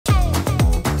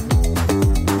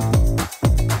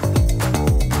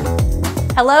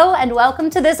Hello and welcome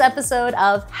to this episode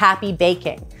of Happy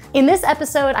Baking. In this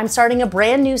episode, I'm starting a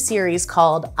brand new series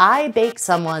called I Bake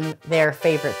Someone Their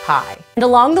Favorite Pie. And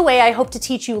along the way, I hope to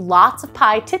teach you lots of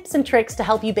pie tips and tricks to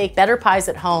help you bake better pies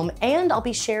at home, and I'll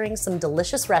be sharing some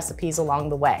delicious recipes along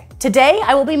the way. Today,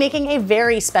 I will be making a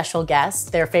very special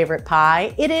guest their favorite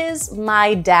pie. It is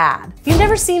my dad. If you've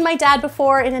never seen my dad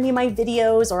before in any of my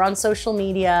videos or on social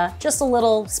media, just a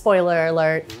little spoiler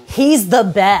alert, he's the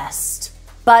best.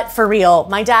 But for real,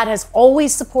 my dad has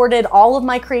always supported all of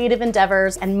my creative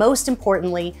endeavors, and most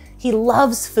importantly, he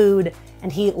loves food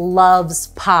and he loves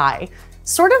pie.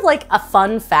 Sort of like a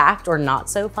fun fact or not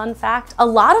so fun fact, a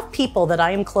lot of people that I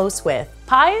am close with,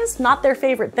 pie is not their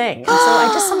favorite thing. And so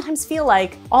I just sometimes feel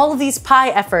like all of these pie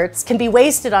efforts can be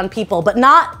wasted on people, but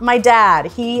not my dad.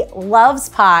 He loves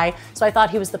pie, so I thought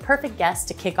he was the perfect guest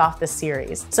to kick off this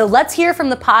series. So let's hear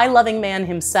from the pie-loving man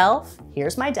himself.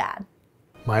 Here's my dad.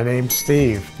 My name's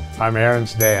Steve. I'm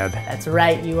Erin's dad. That's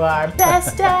right, you are.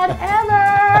 Best dad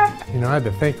ever! You know, I had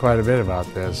to think quite a bit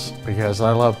about this because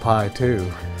I love pie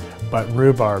too, but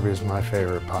rhubarb is my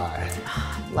favorite pie.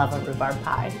 Love a rhubarb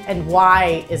pie. And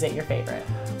why is it your favorite?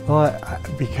 Well,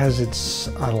 because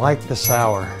I like the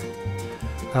sour.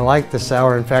 I like the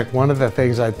sour. In fact, one of the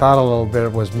things I thought a little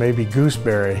bit was maybe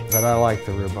gooseberry, but I like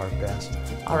the rhubarb best.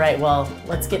 All right, well,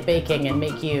 let's get baking and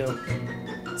make you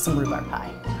some rhubarb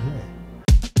pie.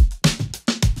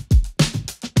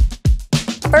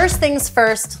 First things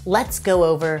first, let's go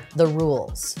over the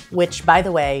rules, which, by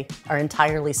the way, are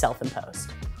entirely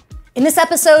self-imposed. In this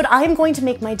episode, I am going to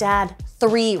make my dad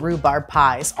 3 rhubarb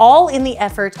pies, all in the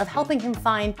effort of helping him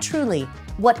find truly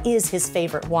what is his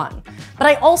favorite one. But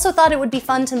I also thought it would be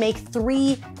fun to make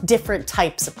 3 different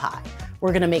types of pie.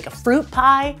 We're gonna make a fruit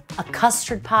pie, a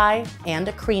custard pie, and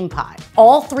a cream pie.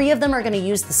 All 3 of them are gonna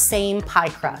use the same pie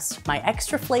crust, my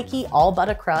extra flaky all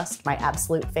butter crust, my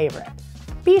absolute favorite.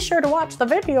 Be sure to watch the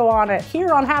video on it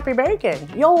here on Happy Baking.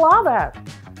 You'll love it.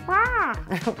 Ah,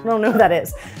 I don't know who that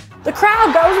is. The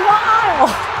crowd goes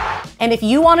wild. And if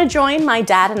you want to join my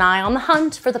dad and I on the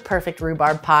hunt for the perfect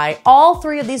rhubarb pie, all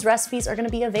 3 of these recipes are going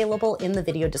to be available in the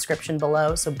video description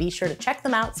below, so be sure to check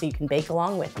them out so you can bake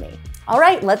along with me. All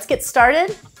right, let's get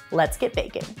started. Let's get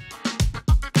baking.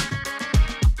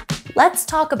 Let's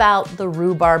talk about the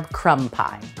rhubarb crumb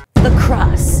pie. The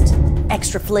crust,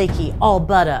 extra flaky, all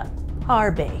butter,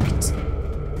 par-baked.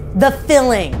 The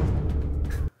filling.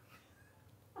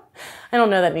 I don't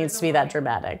know that needs to be that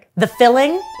dramatic. The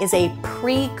filling is a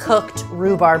pre-cooked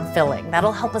rhubarb filling.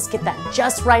 That'll help us get that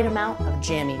just right amount of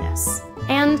jamminess.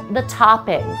 And the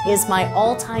topping is my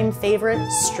all-time favorite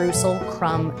streusel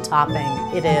crumb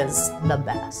topping. It is the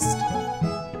best.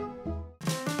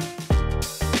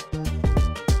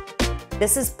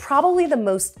 This is probably the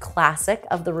most classic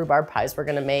of the rhubarb pies we're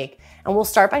gonna make, and we'll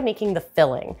start by making the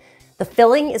filling. The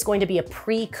filling is going to be a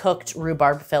pre-cooked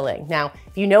rhubarb filling. Now,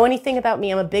 if you know anything about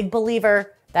me, I'm a big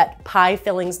believer that pie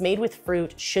fillings made with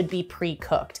fruit should be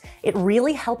pre-cooked. It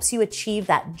really helps you achieve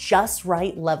that just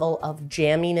right level of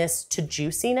jamminess to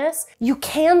juiciness. You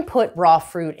can put raw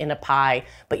fruit in a pie,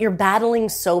 but you're battling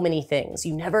so many things.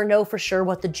 You never know for sure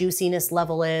what the juiciness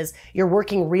level is. You're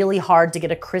working really hard to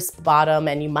get a crisp bottom,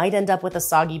 and you might end up with a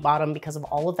soggy bottom because of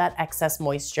all of that excess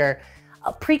moisture.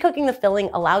 Pre-cooking the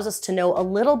filling allows us to know a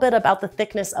little bit about the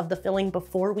thickness of the filling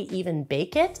before we even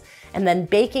bake it, and then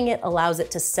baking it allows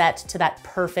it to set to that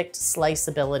perfect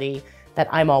sliceability that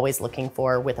I'm always looking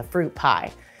for with a fruit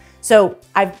pie. So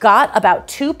I've got about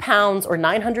 2 pounds or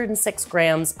 906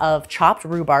 grams of chopped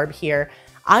rhubarb here.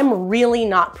 I'm really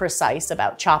not precise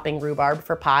about chopping rhubarb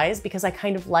for pies because I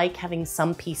kind of like having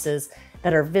some pieces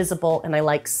that are visible, and I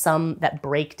like some that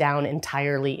break down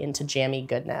entirely into jammy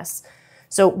goodness.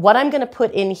 So what I'm gonna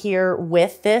put in here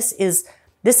with this is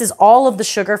all of the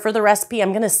sugar for the recipe.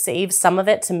 I'm gonna save some of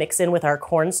it to mix in with our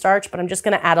cornstarch, but I'm just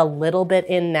gonna add a little bit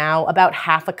in now, about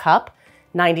half a cup,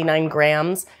 99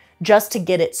 grams, just to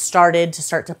get it started, to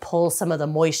start to pull some of the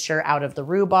moisture out of the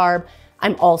rhubarb.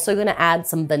 I'm also gonna add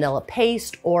some vanilla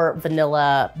paste or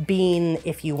vanilla bean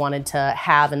if you wanted to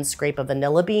have and scrape a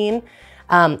vanilla bean.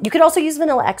 You could also use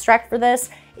vanilla extract for this.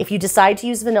 If you decide to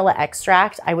use vanilla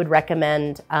extract, I would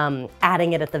recommend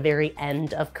adding it at the very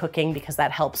end of cooking because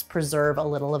that helps preserve a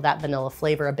little of that vanilla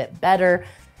flavor a bit better.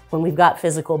 When we've got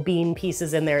physical bean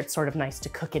pieces in there, it's sort of nice to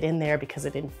cook it in there because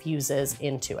it infuses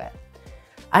into it.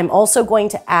 I'm also going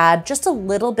to add just a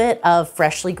little bit of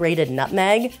freshly grated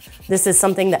nutmeg. This is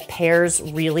something that pairs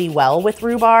really well with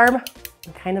rhubarb.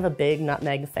 I'm kind of a big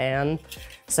nutmeg fan,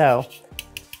 so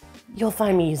you'll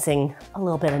find me using a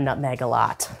little bit of nutmeg a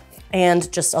lot, and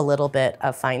just a little bit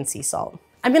of fine sea salt.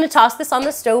 I'm gonna toss this on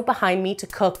the stove behind me to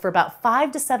cook for about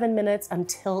 5 to 7 minutes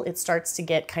until it starts to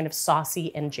get kind of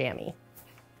saucy and jammy.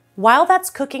 While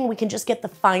that's cooking, we can just get the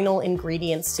final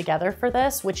ingredients together for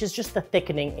this, which is just the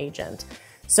thickening agent.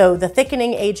 So the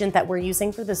thickening agent that we're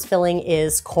using for this filling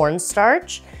is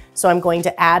cornstarch. So I'm going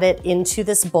to add it into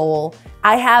this bowl.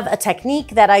 I have a technique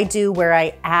that I do where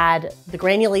I add the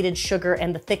granulated sugar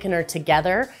and the thickener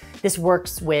together. This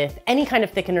works with any kind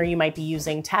of thickener you might be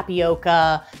using,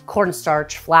 tapioca,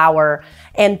 cornstarch, flour,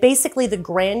 and basically the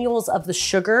granules of the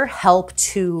sugar help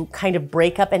to kind of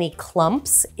break up any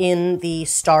clumps in the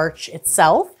starch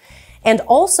itself. And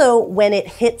also when it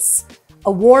hits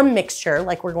a warm mixture,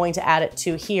 like we're going to add it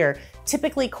to here,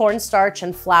 typically cornstarch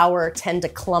and flour tend to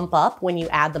clump up when you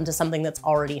add them to something that's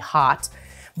already hot.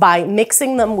 By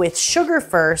mixing them with sugar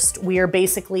first, we are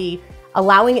basically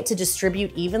allowing it to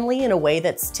distribute evenly in a way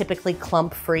that's typically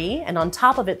clump free. And on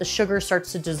top of it, the sugar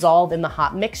starts to dissolve in the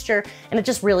hot mixture, and it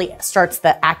just really starts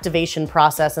the activation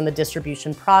process and the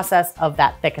distribution process of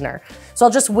that thickener. So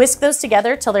I'll just whisk those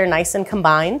together till they're nice and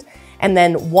combined. And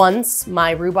then once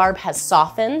my rhubarb has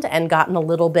softened and gotten a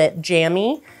little bit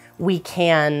jammy, we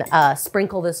can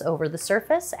sprinkle this over the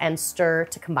surface and stir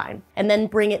to combine. And then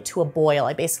bring it to a boil.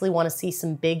 I basically wanna see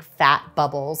some big fat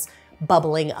bubbles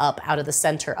bubbling up out of the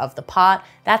center of the pot.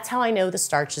 That's how I know the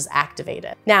starch is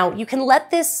activated. Now, you can let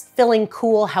this filling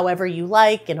cool however you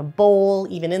like, in a bowl,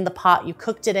 even in the pot you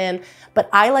cooked it in, but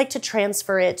I like to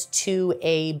transfer it to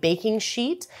a baking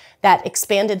sheet. That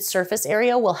expanded surface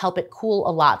area will help it cool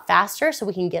a lot faster so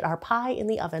we can get our pie in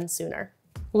the oven sooner.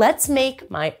 Let's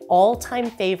make my all-time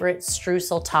favorite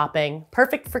streusel topping,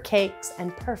 perfect for cakes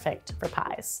and perfect for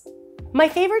pies. My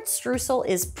favorite streusel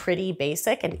is pretty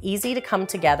basic and easy to come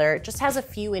together. It just has a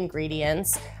few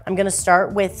ingredients. I'm gonna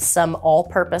start with some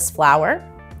all-purpose flour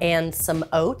and some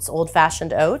oats,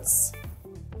 old-fashioned oats,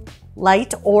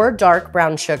 light or dark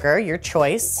brown sugar, your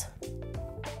choice.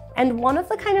 And one of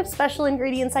the kind of special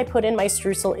ingredients I put in my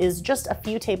streusel is just a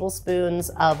few tablespoons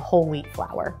of whole wheat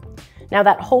flour. Now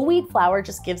that whole wheat flour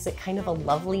just gives it kind of a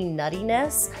lovely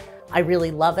nuttiness. I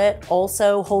really love it.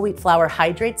 Also, whole wheat flour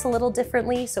hydrates a little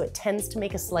differently, so it tends to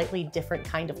make a slightly different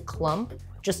kind of clump.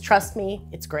 Just trust me,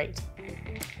 it's great.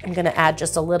 I'm gonna add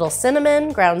just a little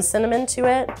cinnamon, ground cinnamon to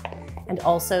it, and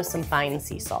also some fine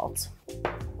sea salt.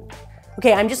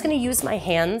 Okay, I'm just gonna use my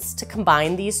hands to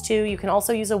combine these two. You can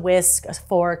also use a whisk, a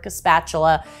fork, a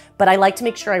spatula, but I like to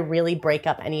make sure I really break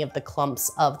up any of the clumps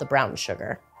of the brown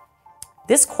sugar.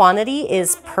 This quantity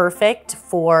is perfect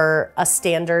for a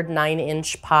standard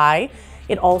 9-inch pie.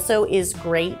 It also is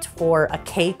great for a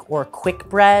cake or quick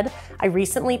bread. I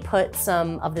recently put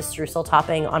some of this streusel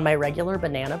topping on my regular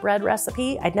banana bread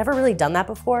recipe. I'd never really done that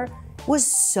before. It was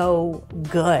so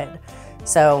good.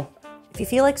 So if you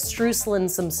feel like streuseling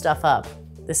some stuff up,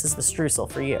 this is the streusel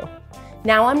for you.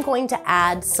 Now I'm going to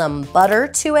add some butter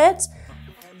to it.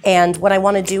 And what I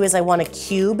wanna do is I wanna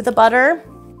cube the butter.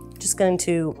 Just going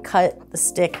to cut the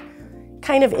stick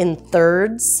kind of in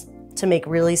thirds to make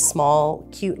really small,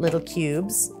 cute little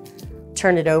cubes.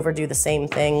 Turn it over, do the same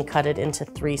thing, cut it into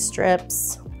 3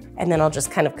 strips. And then I'll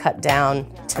just kind of cut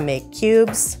down to make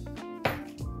cubes.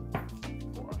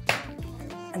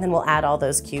 And then we'll add all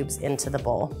those cubes into the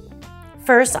bowl.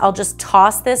 First, I'll just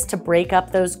toss this to break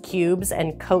up those cubes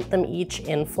and coat them each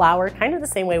in flour, kind of the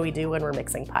same way we do when we're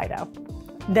mixing pie dough.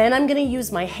 Then I'm gonna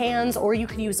use my hands, or you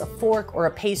could use a fork or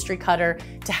a pastry cutter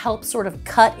to help sort of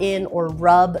cut in or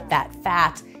rub that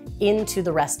fat into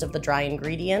the rest of the dry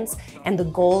ingredients. And the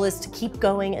goal is to keep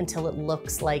going until it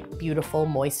looks like beautiful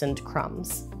moistened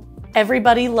crumbs.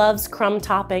 Everybody loves crumb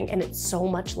topping, and it's so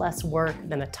much less work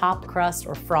than a top crust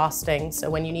or frosting. So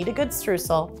when you need a good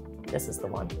streusel, this is the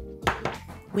one.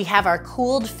 We have our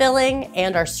cooled filling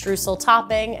and our streusel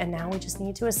topping, and now we just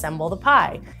need to assemble the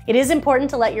pie. It is important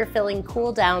to let your filling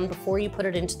cool down before you put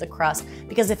it into the crust,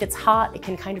 because if it's hot, it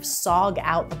can kind of sog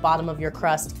out the bottom of your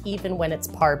crust even when it's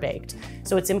par baked.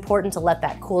 So it's important to let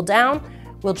that cool down.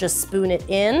 We'll just spoon it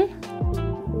in.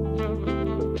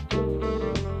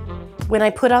 When I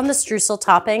put on the streusel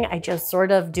topping, I just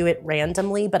sort of do it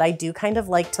randomly, but I do kind of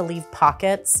like to leave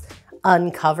pockets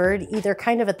uncovered, either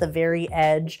kind of at the very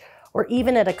edge or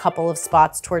even at a couple of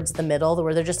spots towards the middle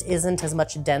where there just isn't as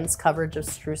much dense coverage of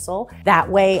streusel. That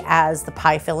way, as the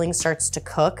pie filling starts to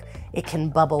cook, it can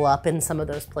bubble up in some of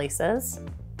those places.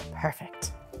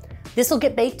 Perfect. This will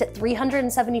get baked at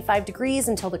 375 degrees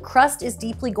until the crust is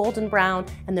deeply golden brown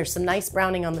and there's some nice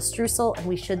browning on the streusel, and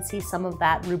we should see some of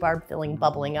that rhubarb filling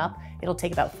bubbling up. It'll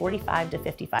take about 45 to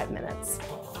 55 minutes.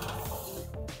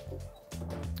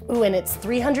 Ooh, and it's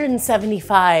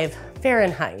 375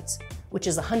 Fahrenheit, which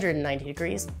is 190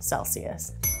 degrees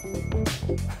Celsius.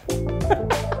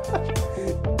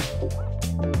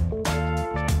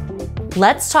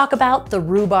 Let's talk about the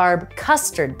Rhubarb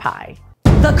Custard Pie.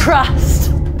 The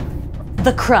crust.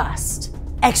 The crust.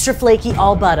 Extra flaky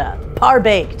all butter, par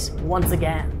baked once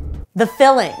again. The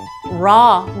filling,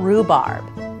 raw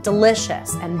rhubarb,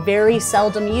 delicious and very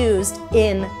seldom used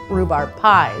in rhubarb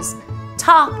pies,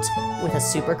 topped with a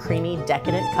super creamy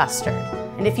decadent custard.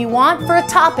 And if you want for a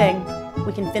topping,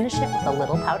 we can finish it with a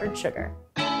little powdered sugar.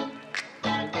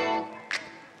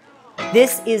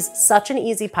 This is such an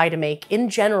easy pie to make. In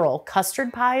general,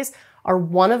 custard pies are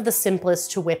one of the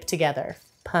simplest to whip together.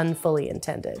 Pun fully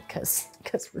intended, because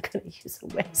we're gonna use a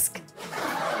whisk.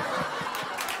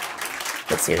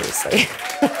 But seriously.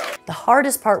 The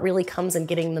hardest part really comes in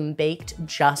getting them baked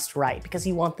just right, because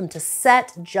you want them to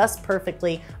set just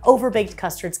perfectly. Overbaked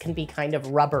custards can be kind of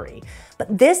rubbery.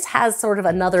 But this has sort of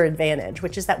another advantage,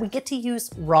 which is that we get to use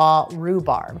raw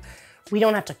rhubarb. We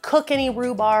don't have to cook any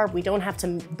rhubarb. We don't have to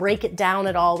break it down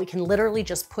at all. We can literally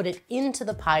just put it into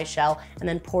the pie shell and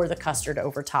then pour the custard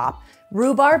over top.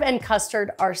 Rhubarb and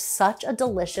custard are such a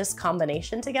delicious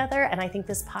combination together, and I think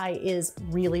this pie is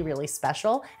really, really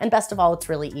special. And best of all, it's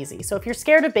really easy. So if you're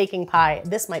scared of baking pie,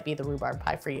 this might be the rhubarb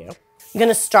pie for you. I'm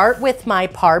gonna start with my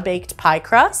par-baked pie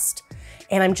crust,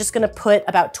 and I'm just gonna put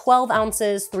about 12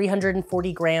 ounces,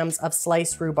 340 grams of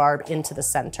sliced rhubarb into the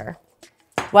center.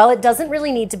 While it doesn't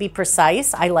really need to be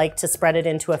precise, I like to spread it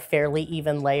into a fairly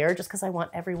even layer just because I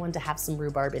want everyone to have some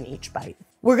rhubarb in each bite.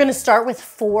 We're gonna start with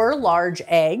 4 large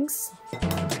eggs.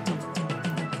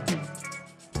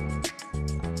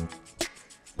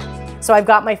 So I've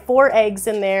got my 4 eggs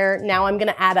in there. Now I'm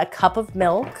gonna add a cup of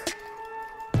milk.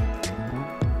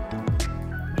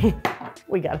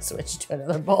 We gotta switch to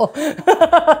another bowl.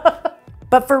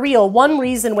 But for real, one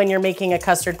reason when you're making a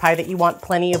custard pie that you want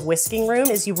plenty of whisking room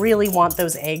is you really want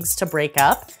those eggs to break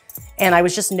up. And I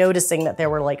was just noticing that there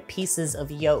were like pieces of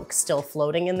yolk still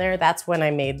floating in there. That's when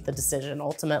I made the decision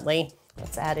ultimately.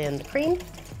 Let's add in the cream.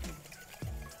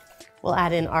 We'll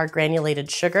add in our granulated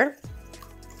sugar.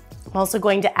 I'm also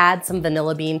going to add some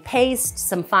vanilla bean paste,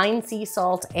 some fine sea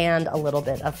salt, and a little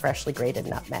bit of freshly grated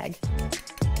nutmeg.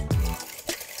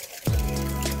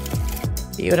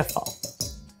 Beautiful.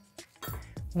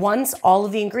 Once all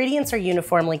of the ingredients are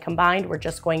uniformly combined, we're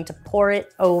just going to pour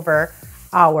it over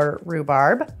our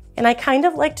rhubarb. And I kind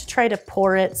of like to try to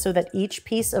pour it so that each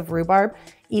piece of rhubarb,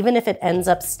 even if it ends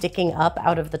up sticking up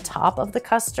out of the top of the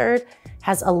custard,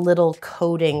 has a little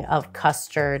coating of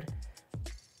custard.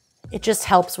 It just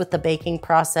helps with the baking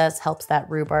process, helps that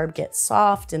rhubarb get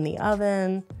soft in the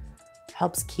oven,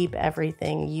 helps keep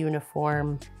everything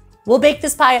uniform. We'll bake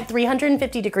this pie at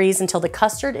 350 degrees until the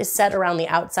custard is set around the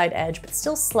outside edge, but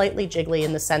still slightly jiggly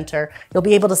in the center. You'll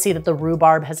be able to see that the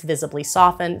rhubarb has visibly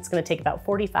softened. It's gonna take about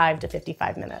 45 to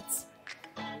 55 minutes.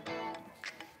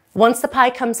 Once the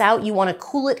pie comes out, you wanna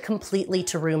cool it completely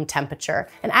to room temperature.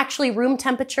 And actually, room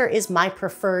temperature is my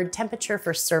preferred temperature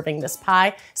for serving this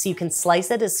pie, so you can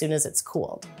slice it as soon as it's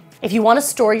cooled. If you wanna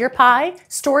store your pie,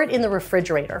 store it in the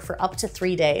refrigerator for up to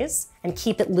 3 days and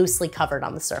keep it loosely covered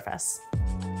on the surface.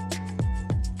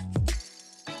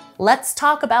 Let's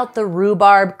talk about the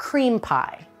Rhubarb Cream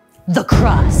Pie. The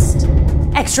crust,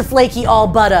 extra flaky all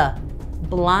butter,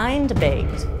 blind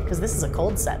baked, because this is a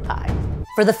cold set pie.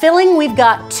 For the filling, we've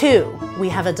got 2. We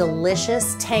have a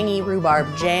delicious tangy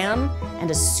rhubarb jam and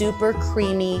a super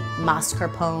creamy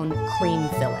mascarpone cream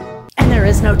filling. And there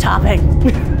is no topping.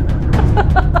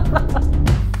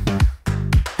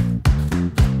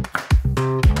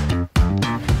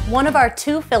 One of our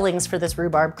 2 fillings for this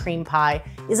rhubarb cream pie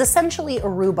is essentially a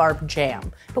rhubarb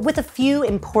jam, but with a few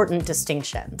important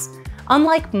distinctions.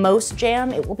 Unlike most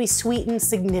jam, it will be sweetened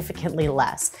significantly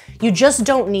less. You just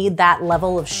don't need that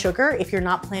level of sugar if you're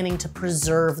not planning to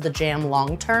preserve the jam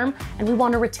long term, and we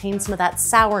want to retain some of that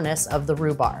sourness of the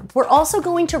rhubarb. We're also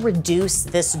going to reduce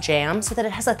this jam so that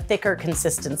it has a thicker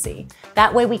consistency.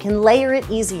 That way we can layer it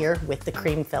easier with the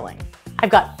cream filling. I've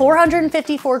got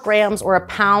 454 grams or a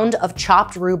pound of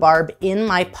chopped rhubarb in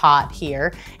my pot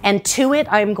here, and to it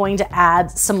I'm going to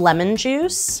add some lemon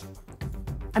juice.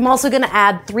 I'm also gonna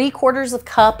add 3/4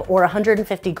 cup or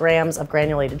 150 grams of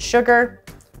granulated sugar,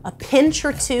 a pinch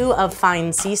or 2 of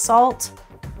fine sea salt,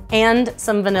 and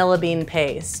some vanilla bean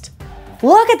paste.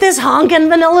 Look at this honkin'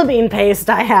 vanilla bean paste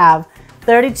I have,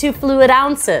 32 fluid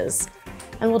ounces.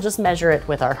 And we'll just measure it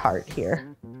with our heart here.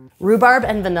 Rhubarb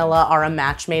and vanilla are a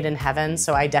match made in heaven,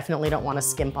 so I definitely don't want to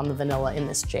skimp on the vanilla in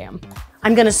this jam.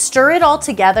 I'm gonna stir it all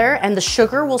together, and the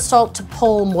sugar will start to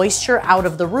pull moisture out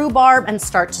of the rhubarb and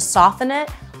start to soften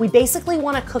it. We basically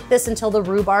want to cook this until the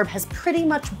rhubarb has pretty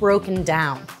much broken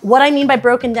down. What I mean by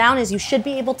broken down is you should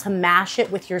be able to mash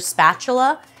it with your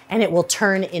spatula and it will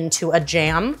turn into a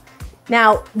jam.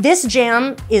 Now, this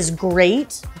jam is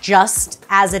great just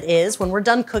as it is. When we're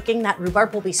done cooking, that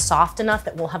rhubarb will be soft enough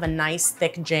that we'll have a nice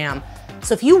thick jam.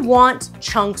 So if you want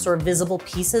chunks or visible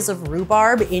pieces of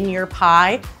rhubarb in your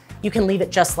pie, you can leave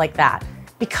it just like that.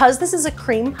 Because this is a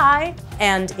cream pie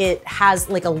and it has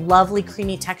like a lovely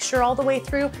creamy texture all the way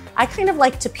through, I kind of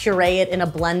like to puree it in a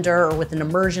blender or with an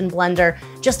immersion blender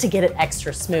just to get it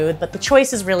extra smooth, but the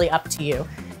choice is really up to you.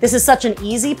 This is such an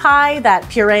easy pie that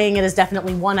pureeing it is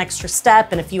definitely one extra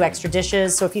step and a few extra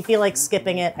dishes, so if you feel like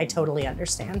skipping it, I totally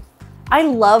understand. I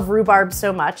love rhubarb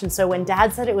so much, and so when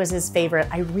Dad said it was his favorite,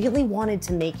 I really wanted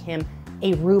to make him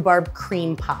a rhubarb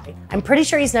cream pie. I'm pretty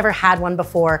sure he's never had one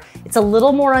before. It's a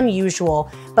little more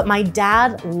unusual, but my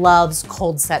dad loves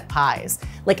cold set pies.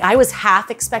 Like, I was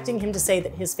half expecting him to say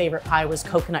that his favorite pie was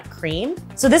coconut cream.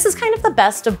 So this is kind of the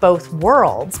best of both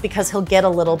worlds because he'll get a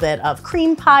little bit of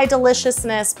cream pie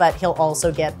deliciousness, but he'll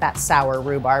also get that sour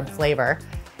rhubarb flavor.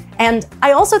 And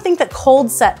I also think that cold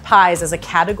set pies as a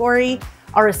category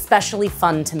are especially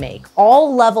fun to make.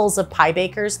 All levels of pie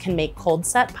bakers can make cold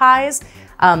set pies.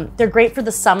 They're great for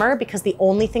the summer because the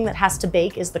only thing that has to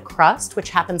bake is the crust,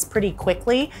 which happens pretty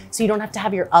quickly, so you don't have to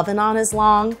have your oven on as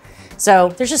long. So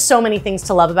there's just so many things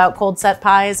to love about cold set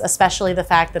pies, especially the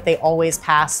fact that they always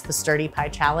pass the Sturdy Pie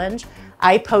Challenge.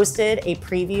 I posted a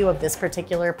preview of this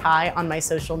particular pie on my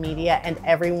social media and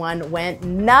everyone went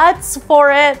nuts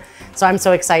for it. So I'm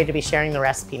so excited to be sharing the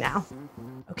recipe now.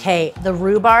 Okay, the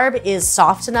rhubarb is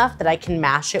soft enough that I can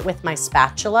mash it with my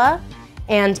spatula.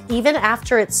 And even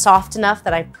after it's soft enough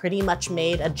that I pretty much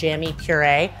made a jammy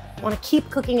puree, I want to keep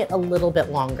cooking it a little bit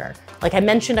longer. Like I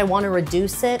mentioned, I want to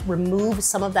reduce it, remove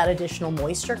some of that additional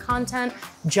moisture content,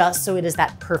 just so it is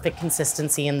that perfect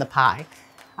consistency in the pie.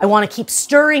 I want to keep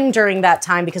stirring during that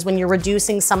time because when you're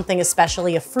reducing something,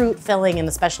 especially a fruit filling and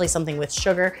especially something with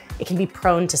sugar, it can be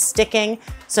prone to sticking.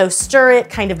 So stir it,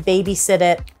 kind of babysit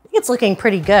it. I think it's looking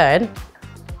pretty good.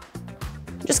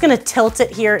 I'm just gonna tilt it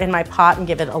here in my pot and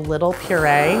give it a little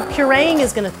puree. Pureeing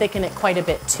is gonna thicken it quite a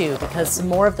bit too because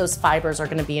more of those fibers are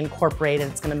gonna be incorporated.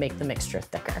 It's gonna make the mixture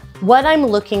thicker. What I'm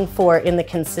looking for in the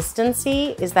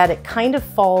consistency is that it kind of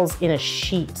falls in a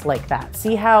sheet like that.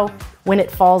 See how when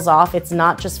it falls off, it's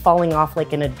not just falling off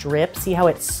like in a drip. See how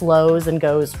it slows and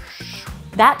goes.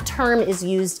 That term is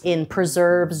used in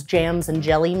preserves, jams, and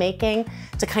jelly making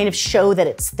to kind of show that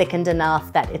it's thickened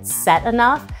enough, that it's set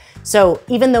enough. So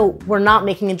even though we're not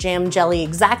making a jam jelly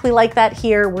exactly like that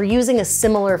here, we're using a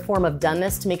similar form of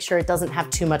doneness to make sure it doesn't have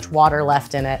too much water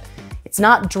left in it. It's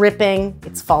not dripping,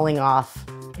 it's falling off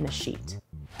in a sheet.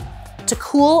 To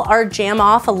cool our jam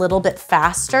off a little bit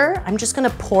faster, I'm just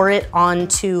gonna pour it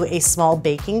onto a small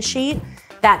baking sheet.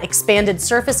 That expanded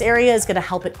surface area is gonna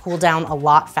help it cool down a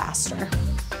lot faster.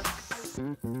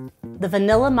 The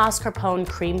vanilla mascarpone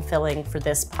cream filling for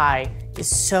this pie is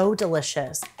so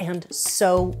delicious and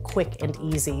so quick and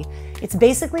easy. It's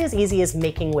basically as easy as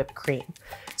making whipped cream.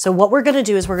 So what we're gonna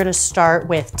do is we're gonna start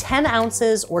with 10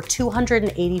 ounces or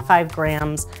 285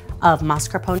 grams of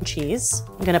mascarpone cheese.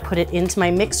 I'm gonna put it into my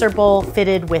mixer bowl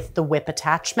fitted with the whip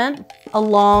attachment,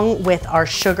 along with our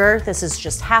sugar. This is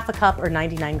just half a cup or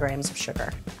 99 grams of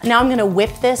sugar. Now I'm gonna whip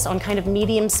this on kind of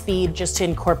medium speed just to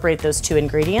incorporate those two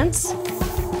ingredients.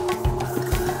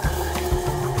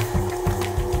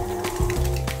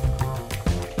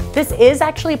 This is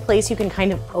actually a place you can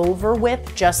kind of over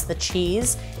whip just the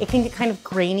cheese. It can get kind of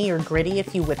grainy or gritty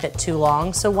if you whip it too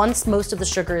long. So once most of the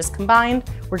sugar is combined,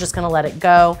 we're just gonna let it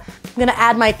go. I'm gonna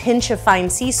add my pinch of fine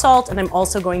sea salt, and I'm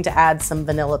also going to add some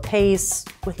vanilla paste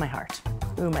with my heart.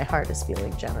 Ooh, my heart is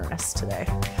feeling generous today.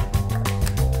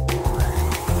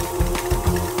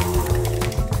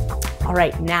 All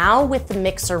right, now with the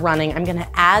mixer running, I'm gonna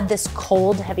add this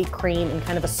cold, heavy cream in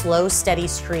kind of a slow, steady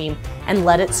stream and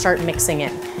let it start mixing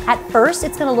in. At first,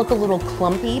 it's gonna look a little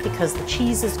clumpy because the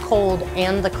cheese is cold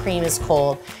and the cream is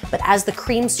cold. But as the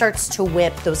cream starts to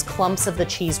whip, those clumps of the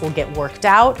cheese will get worked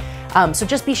out. So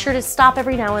just be sure to stop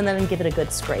every now and then and give it a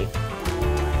good scrape.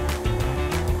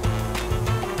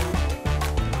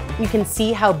 You can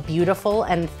see how beautiful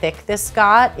and thick this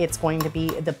got. It's going to be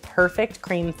the perfect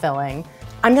cream filling.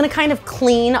 I'm gonna kind of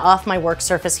clean off my work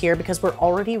surface here because we're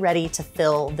already ready to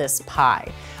fill this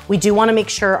pie. We do wanna make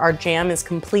sure our jam is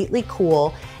completely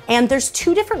cool, and there's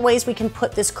two different ways we can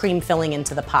put this cream filling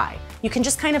into the pie. You can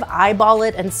just kind of eyeball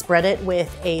it and spread it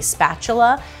with a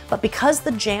spatula, but because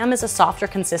the jam is a softer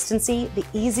consistency, the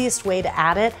easiest way to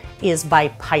add it is by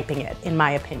piping it, in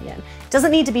my opinion. It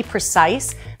doesn't need to be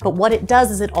precise, but what it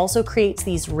does is it also creates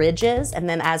these ridges, and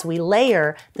then as we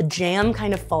layer, the jam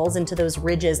kind of falls into those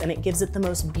ridges and it gives it the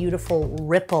most beautiful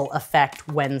ripple effect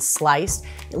when sliced.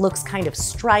 It looks kind of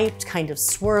striped, kind of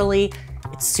swirly.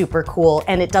 It's super cool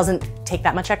and it doesn't take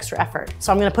that much extra effort.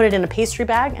 So I'm gonna put it in a pastry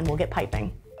bag and we'll get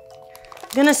piping. I'm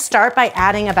gonna start by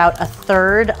adding about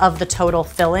 1/3 of the total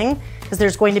filling because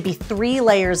there's going to be 3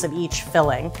 layers of each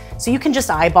filling. So you can just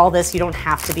eyeball this, you don't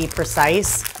have to be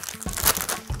precise.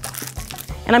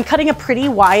 And I'm cutting a pretty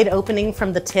wide opening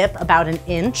from the tip, about 1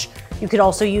 inch. You could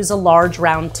also use a large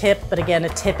round tip, but again, a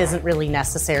tip isn't really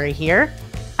necessary here.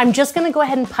 I'm just gonna go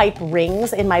ahead and pipe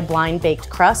rings in my blind baked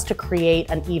crust to create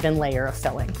an even layer of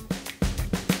filling.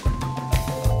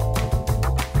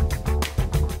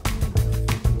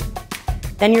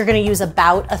 Then you're gonna use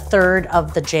about 1/3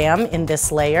 of the jam in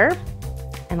this layer,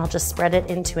 and I'll just spread it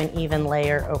into an even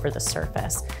layer over the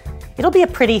surface. It'll be a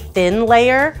pretty thin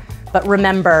layer, but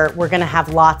remember, we're gonna have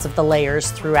lots of the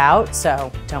layers throughout,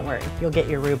 so don't worry, you'll get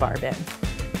your rhubarb in.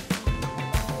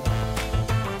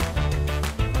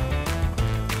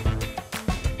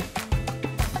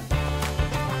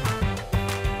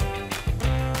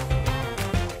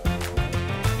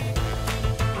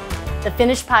 The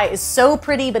finished pie is so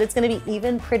pretty, but it's gonna be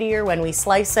even prettier when we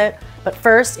slice it. But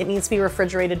first, it needs to be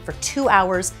refrigerated for 2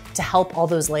 hours to help all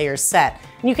those layers set.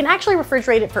 And you can actually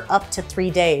refrigerate it for up to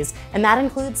 3 days, and that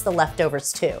includes the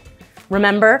leftovers too.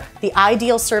 Remember, the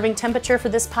ideal serving temperature for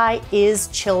this pie is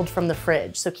chilled from the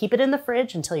fridge, so keep it in the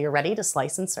fridge until you're ready to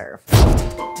slice and serve.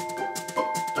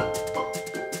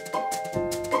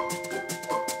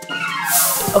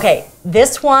 Okay,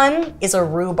 this one is a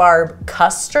rhubarb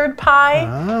custard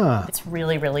pie. It's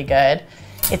really, really good.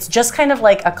 It's just kind of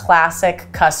like a classic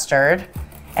custard,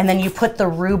 and then you put the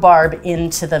rhubarb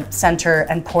into the center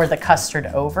and pour the custard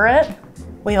over it.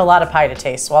 We have a lot of pie to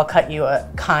taste, so I'll cut you a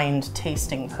kind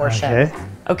tasting portion.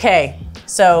 Okay,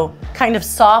 so kind of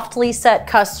softly set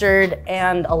custard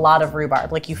and a lot of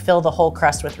rhubarb. Like you fill the whole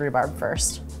crust with rhubarb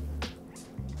first.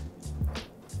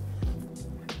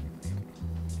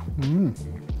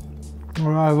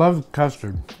 Well, I love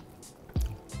custard.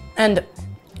 And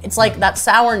it's like that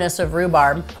sourness of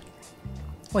rhubarb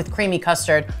with creamy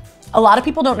custard. A lot of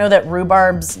people don't know that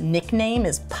rhubarb's nickname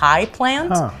is pie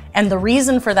plant. And the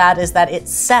reason for that is that it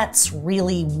sets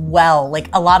really well. Like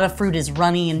a lot of fruit is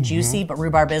runny and juicy, but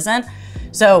rhubarb isn't.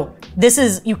 So this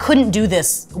is, you couldn't do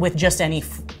this with just any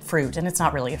fruit, and it's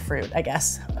not really a fruit, I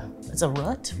guess. It's a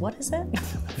root, what is it?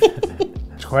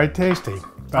 It's quite tasty.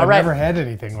 I've never had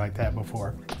anything like that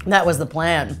before. That was the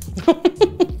plan.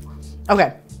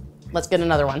 Okay, let's get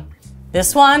another one.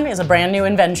 This one is a brand new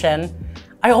invention.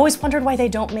 I always wondered why they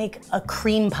don't make a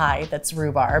cream pie that's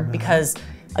rhubarb because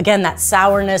again, that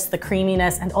sourness, the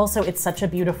creaminess, and also it's such a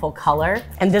beautiful color.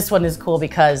 And this one is cool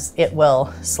because it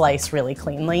will slice really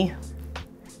cleanly.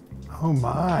 Oh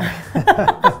my.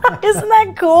 Isn't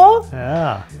that cool?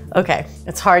 Yeah. Okay,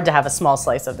 it's hard to have a small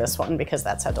slice of this one because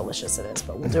that's how delicious it is,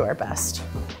 but we'll do our best.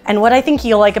 And what I think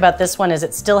you'll like about this one is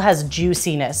it still has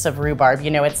juiciness of rhubarb.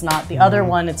 You know, it's not the other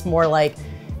one, it's more like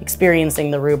experiencing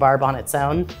the rhubarb on its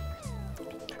own.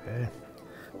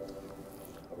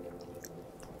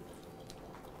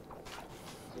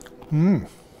 Okay.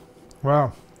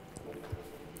 Wow.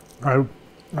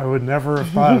 I would never have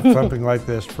thought of something like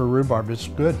this for rhubarb. It's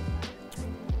good.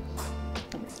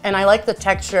 And I like the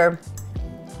texture,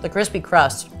 the crispy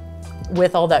crust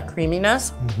with all that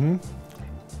creaminess.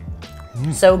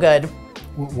 So good.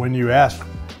 When you ask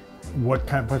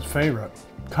what's favorite,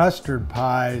 custard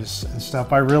pies and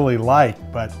stuff I really like,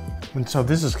 and so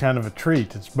this is kind of a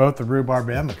treat. It's both the rhubarb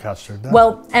and the custard.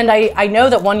 Well, and I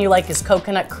know that one you like is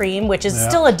coconut cream, which is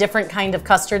still a different kind of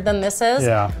custard than this is.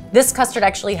 Yeah. This custard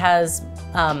actually has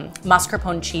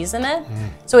mascarpone cheese in it.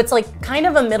 So it's like kind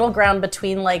of a middle ground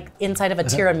between like inside of a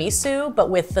tiramisu, but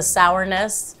with the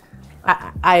sourness.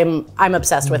 I'm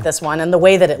obsessed with this one, and the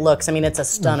way that it looks, I mean, it's a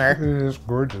stunner. It is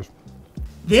gorgeous.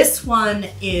 This one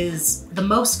is the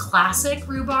most classic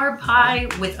rhubarb pie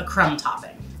with a crumb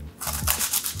topping.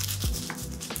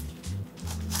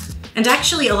 And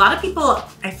actually, a lot of people,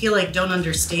 I feel like, don't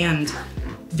understand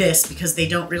this because they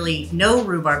don't really know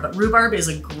rhubarb, but rhubarb is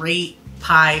a great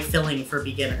pie filling for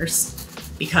beginners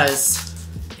because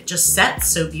it just sets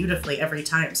so beautifully every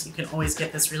time. So you can always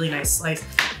get this really nice slice,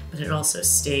 but it also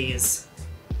stays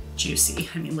juicy.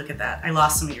 I mean, look at that. I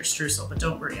lost some of your streusel, but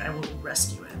don't worry, I will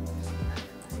rescue it.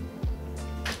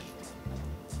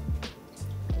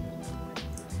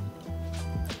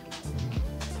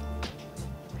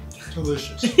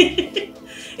 Delicious.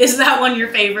 Is that one your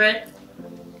favorite?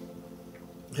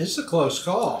 It's a close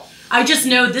call. I just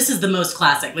know this is the most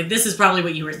classic. Like, this is probably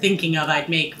what you were thinking of I'd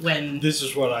make when... This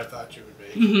is what I thought you would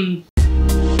make.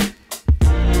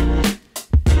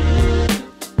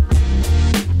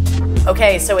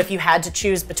 Okay, so if you had to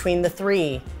choose between the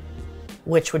three,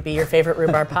 which would be your favorite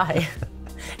rhubarb pie?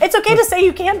 It's okay to say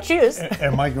you can't choose.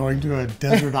 Am I going to a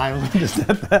desert island? Is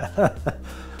that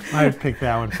I would pick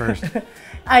that one first.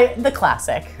 The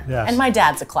classic. Yes. And my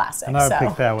dad's a classic. And I would so.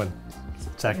 pick that one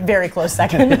second. Very close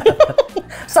second.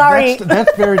 Sorry.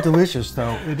 That's very delicious,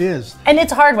 though. It is. And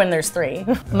it's hard when there's three.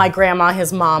 My grandma,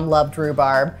 his mom, loved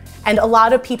rhubarb. And a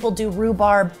lot of people do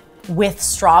rhubarb with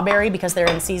strawberry because they're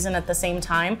in season at the same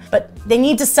time. But they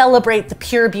need to celebrate the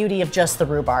pure beauty of just the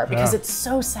rhubarb because it's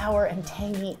so sour and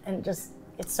tangy and just,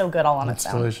 it's so good all on its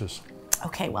It's own. delicious.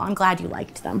 Okay, well, I'm glad you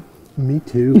liked them. Me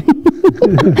too.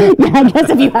 I guess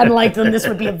if you hadn't liked them, this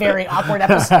would be a very awkward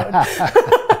episode.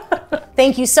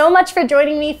 Thank you so much for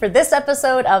joining me for this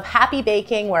episode of Happy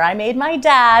Baking, where I made my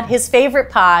dad his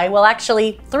favorite pie, well,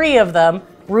 actually 3 of them,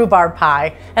 rhubarb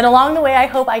pie. And along the way, I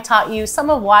hope I taught you some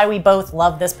of why we both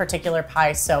love this particular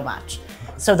pie so much.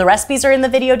 So the recipes are in the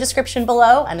video description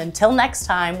below, and until next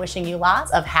time, wishing you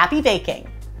lots of happy baking.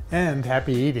 And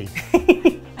happy eating.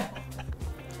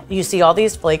 You see all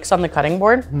these flakes on the cutting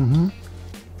board? Mm-hmm.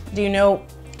 Do you know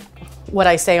what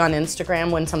I say on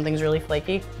Instagram when something's really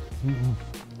flaky? Mm-hmm.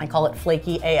 I call it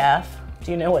flaky AF.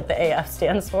 Do you know what the AF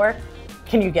stands for?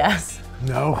 Can you guess?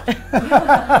 No.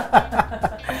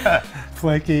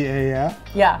 Flaky AF?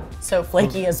 Yeah, so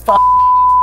flaky as fuck.